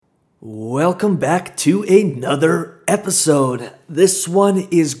Welcome back to another episode. This one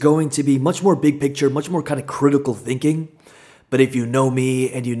is going to be much more big picture, much more kind of critical thinking. But if you know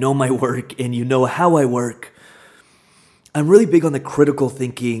me and you know my work and you know how I work, I'm really big on the critical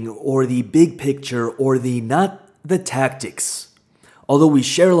thinking or the big picture or not the tactics. Although we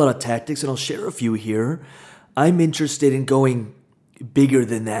share a lot of tactics and I'll share a few here, I'm interested in going bigger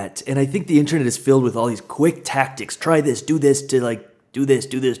than that. And I think the internet is filled with all these quick tactics. Try this, do this to do this,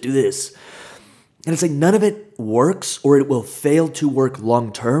 do this, do this. And it's like none of it works or it will fail to work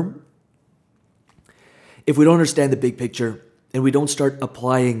long term if we don't understand the big picture and we don't start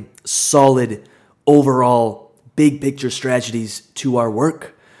applying solid overall big picture strategies to our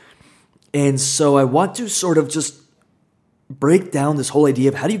work. And so I want to sort of just break down this whole idea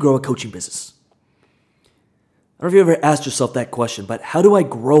of how do you grow a coaching business? I don't know if you ever asked yourself that question, but how do I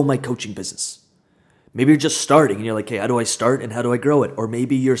grow my coaching business? Maybe you're just starting and you're like, hey, how do I start and how do I grow it? Or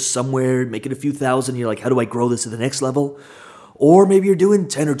maybe you're somewhere making a few thousand and you're like, how do I grow this to the next level? Or maybe you're doing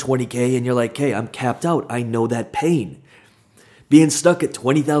 10 or 20K and you're like, hey, I'm capped out. I know that pain. Being stuck at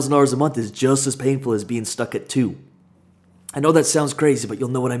 $20,000 a month is just as painful as being stuck at 2. I know that sounds crazy, but you'll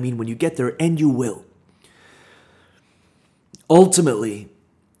know what I mean when you get there, and you will. Ultimately,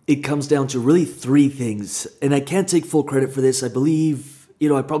 it comes down to really 3 things, and I can't take full credit for this. I believe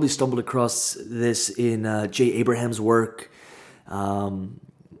I probably stumbled across this in Jay Abraham's work.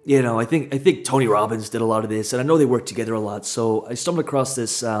 I think Tony Robbins did a lot of this, and I know they work together a lot. So I stumbled across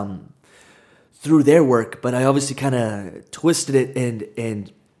this through their work, but I obviously kind of twisted it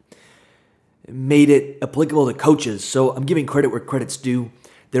and made it applicable to coaches. So I'm giving credit where credit's due.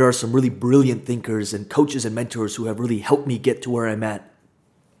 There are some really brilliant thinkers and coaches and mentors who have really helped me get to where I'm at.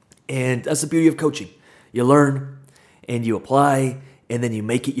 And that's the beauty of coaching. You learn and you apply, and then you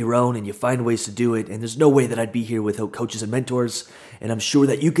make it your own and you find ways to do it. And there's no way that I'd be here without coaches and mentors. And I'm sure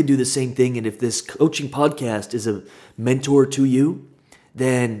that you can do the same thing. And if this coaching podcast is a mentor to you,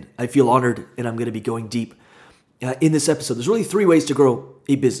 then I feel honored and I'm going to be going deep in this episode. There's really 3 ways to grow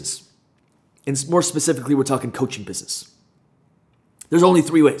a business. And more specifically, we're talking coaching business. There's only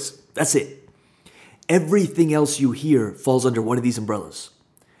 3 ways. That's it. Everything else you hear falls under one of these umbrellas.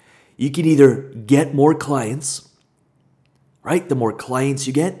 You can either get more clients, right? The more clients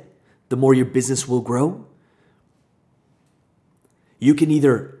you get, the more your business will grow. You can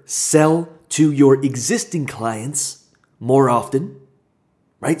either sell to your existing clients more often,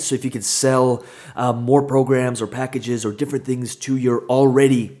 right? So if you can sell more programs or packages or different things to your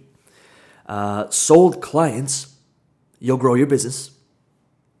already sold clients, you'll grow your business.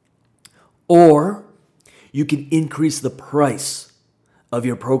 Or you can increase the price of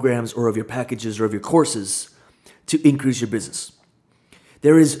your programs or of your packages or of your courses to increase your business.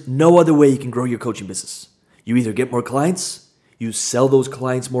 There is no other way you can grow your coaching business. You either get more clients, you sell those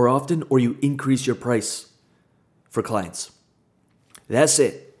clients more often, or you increase your price for clients. That's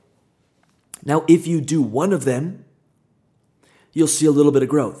it. Now, if you do one of them, you'll see a little bit of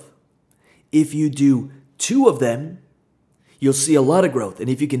growth. If you do 2 of them, you'll see a lot of growth. And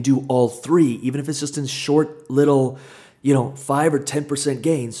if you can do all 3, even if it's just in short little 5 or 10%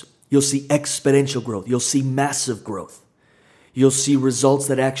 gains, you'll see exponential growth. You'll see massive growth. You'll see results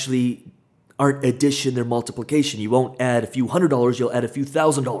that actually aren't addition, they're multiplication. You won't add a few $100, you'll add a few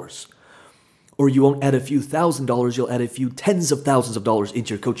 $1,000. Or you won't add a few $1,000, you'll add a few tens of thousands of dollars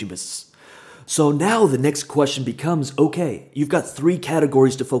into your coaching business. So now the next question becomes, okay, you've got 3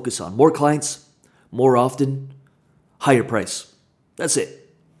 categories to focus on. More clients, more often, higher price. That's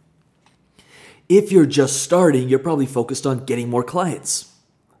it. If you're just starting, you're probably focused on getting more clients.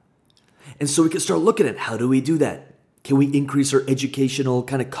 And so we can start looking at how do we do that? Can we increase our educational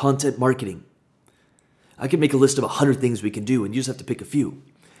kind of content marketing? I can make a list of 100 things we can do, and you just have to pick a few.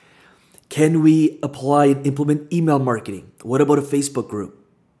 Can we apply and implement email marketing? What about a Facebook group?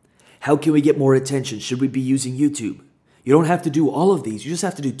 How can we get more attention? Should we be using YouTube? You don't have to do all of these. You just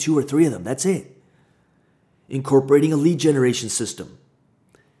have to do 2 or 3 of them. That's it. Incorporating a lead generation system.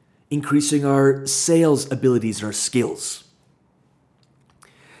 Increasing our sales abilities and our skills.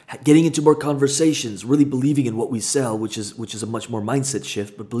 Getting into more conversations, really believing in what we sell, which is a much more mindset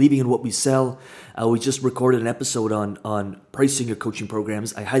shift, but believing in what we sell. We just recorded an episode on pricing your coaching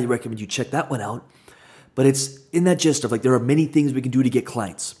programs. I highly recommend you check that one out. But it's in that gist of there are many things we can do to get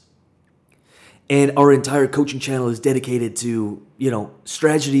clients. And our entire coaching channel is dedicated to,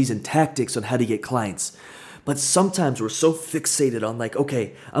 strategies and tactics on how to get clients. But sometimes we're so fixated on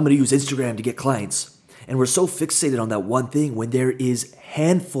okay, I'm going to use Instagram to get clients. And we're so fixated on that one thing when there is a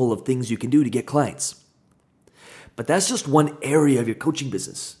handful of things you can do to get clients. But that's just one area of your coaching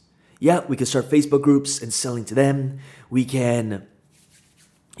business. Yeah, we can start Facebook groups and selling to them. We can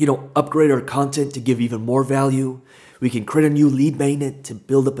upgrade our content to give even more value. We can create a new lead magnet to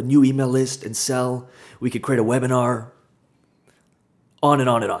build up a new email list and sell. We could create a webinar, on and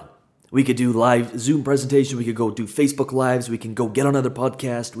on and on. We could do live Zoom presentations. We could go do Facebook Lives. We can go get on other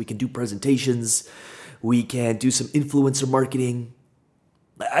podcasts. We can do presentations. We can do some influencer marketing.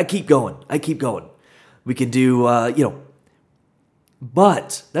 I keep going. We can do,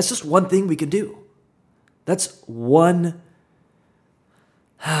 but that's just one thing we can do. That's one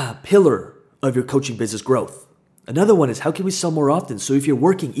pillar of your coaching business growth. Another one is, how can we sell more often? So if you're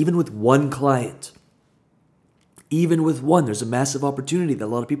working even with one client, even with one, there's a massive opportunity that a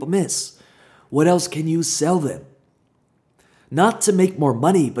lot of people miss. What else can you sell them? Not to make more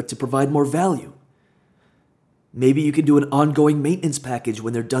money, but to provide more value. Maybe you can do an ongoing maintenance package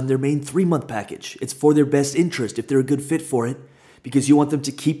when they're done their main 3-month package. It's for their best interest if they're a good fit for it, because you want them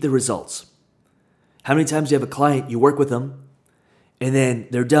to keep the results. How many times do you have a client, you work with them, and then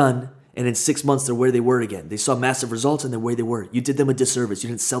they're done, and in 6 months they're where they were again. They saw massive results and they're where they were. You did them a disservice. You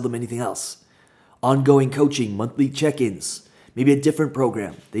didn't sell them anything else. Ongoing coaching, monthly check-ins, maybe a different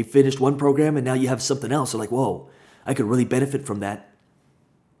program. They finished one program and now you have something else. They're like, whoa, I could really benefit from that.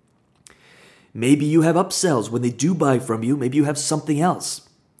 Maybe you have upsells when they do buy from you. Maybe you have something else,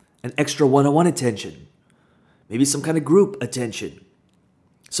 an extra one-on-one attention, maybe some kind of group attention,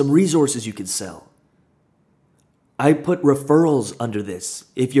 some resources you can sell. I put referrals under this.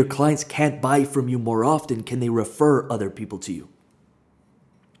 If your clients can't buy from you more often, can they refer other people to you?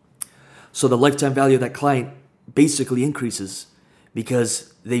 So the lifetime value of that client basically increases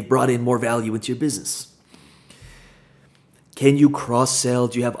because they've brought in more value into your business. Can you cross-sell?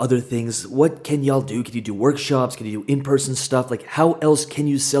 Do you have other things? What can y'all do? Can you do workshops? Can you do in-person stuff? Like, how else can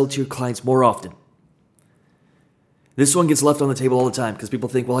you sell to your clients more often? This one gets left on the table all the time because people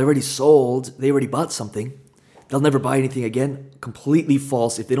think, well, I already sold. They already bought something. They'll never buy anything again. Completely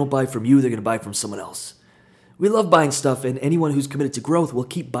false. If they don't buy from you, they're going to buy from someone else. We love buying stuff, and anyone who's committed to growth will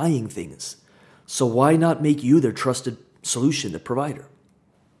keep buying things. So why not make you their trusted solution, the provider?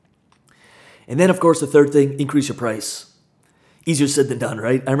 And then, of course, the third thing, increase your price. Easier said than done,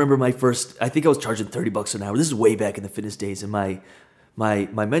 right? I remember I think I was charging $30 an hour. This is way back in the fitness days, and my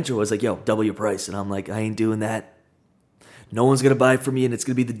mentor was like, yo, double your price. And I'm like, I ain't doing that. No one's going to buy from me, and it's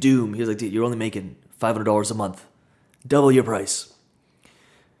going to be the doom. He was like, dude, you're only making $500 a month. Double your price.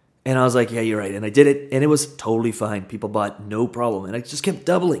 And I was like, yeah, you're right. And I did it, and it was totally fine. People bought, no problem. And I just kept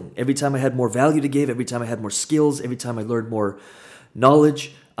doubling. Every time I had more value to give, every time I had more skills, every time I learned more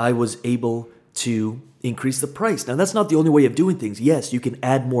knowledge, I was able to increase the price. Now, that's not the only way of doing things. Yes, you can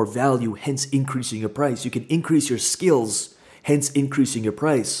add more value, hence increasing your price. You can increase your skills, hence increasing your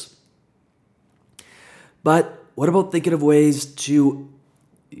price. But what about thinking of ways to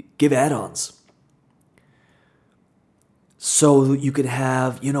give add-ons? So you could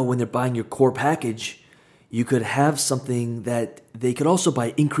have, when they're buying your core package, you could have something that they could also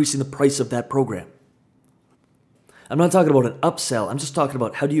buy, increasing the price of that program. I'm not talking about an upsell. I'm just talking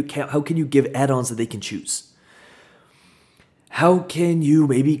about how can you give add-ons that they can choose? How can you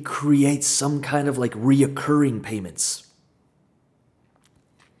maybe create some kind of like reoccurring payments?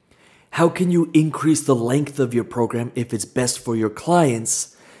 How can you increase the length of your program if it's best for your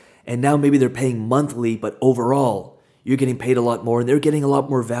clients? And now maybe they're paying monthly, but overall, you're getting paid a lot more and they're getting a lot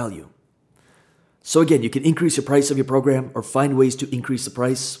more value. So again, you can increase the price of your program or find ways to increase the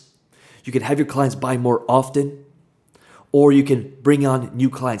price. You can have your clients buy more often, or you can bring on new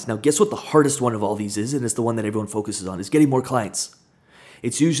clients. Now, guess what the hardest one of all these is, and it's the one that everyone focuses on, is getting more clients.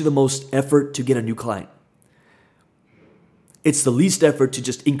 It's usually the most effort to get a new client. It's the least effort to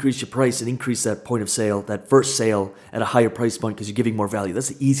just increase your price and increase that point of sale, that first sale at a higher price point because you're giving more value. That's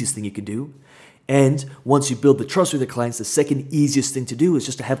the easiest thing you can do. And once you build the trust with the clients, the second easiest thing to do is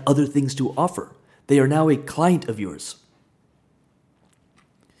just to have other things to offer. They are now a client of yours.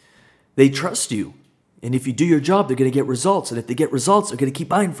 They trust you. And if you do your job, they're going to get results. And if they get results, they're going to keep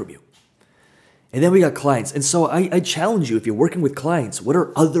buying from you. And then we got clients. And so I challenge you, if you're working with clients, what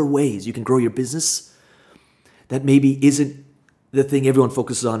are other ways you can grow your business that maybe isn't the thing everyone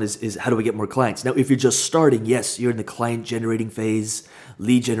focuses on is how do we get more clients? Now, if you're just starting, yes, you're in the client generating phase,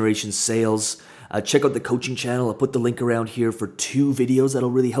 lead generation, sales. Check out the coaching channel. I'll put the link around here for 2 videos that'll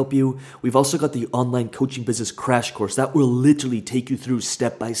really help you. We've also got the online coaching business crash course that will literally take you through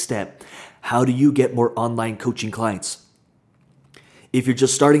step by step. How do you get more online coaching clients? If you're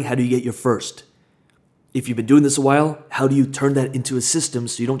just starting, how do you get your first? If you've been doing this a while, how do you turn that into a system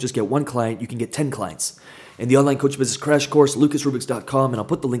so you don't just get 1 client, you can get 10 clients? And the online coaching business crash course, lucasrubiks.com, and I'll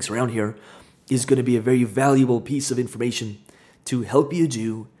put the links around here, is going to be a very valuable piece of information to help you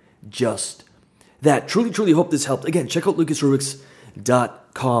do just that. Truly, truly hope this helped. Again, check out Lucas Rubiks.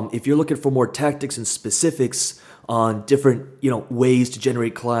 lucasrubix.com. If you're looking for more tactics and specifics on different, ways to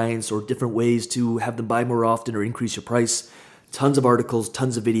generate clients or different ways to have them buy more often or increase your price, tons of articles,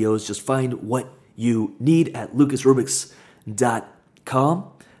 tons of videos. Just find what you need at lucasrubix.com.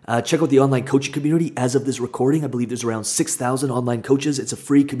 Check out the online coaching community. As of this recording, I believe there's around 6,000 online coaches. It's a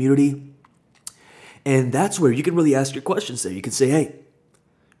free community. And that's where you can really ask your questions there. You can say, hey,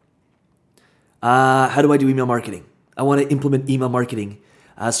 how do I do email marketing? I want to implement email marketing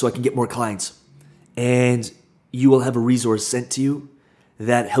so I can get more clients. And you will have a resource sent to you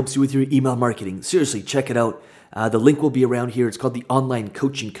that helps you with your email marketing. Seriously, check it out. The link will be around here. It's called the Online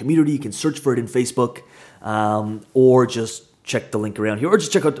Coaching Community. You can search for it in Facebook or just check the link around here or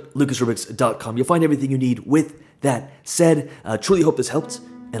just check out lucasrubix.com. You'll find everything you need. With that said, truly hope this helped,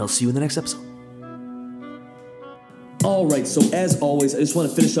 and I'll see you in the next episode. All right, so as always, I just want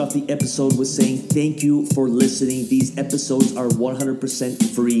to finish off the episode with saying thank you for listening. These episodes are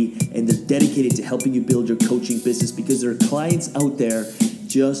 100% free, and they're dedicated to helping you build your coaching business because there are clients out there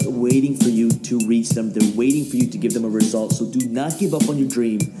just waiting for you to reach them. They're waiting for you to give them a result. So do not give up on your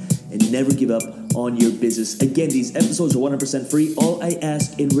dream and never give up on your business. Again, these episodes are 100% free. All I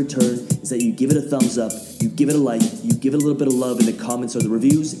ask in return is that you give it a thumbs up, you give it a like, you give it a little bit of love in the comments or the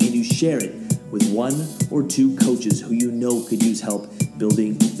reviews, and you share it with one or two coaches who you know could use help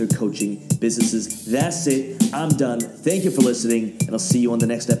building their coaching businesses. That's it. I'm done. Thank you for listening, and I'll see you on the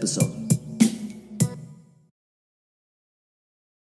next episode.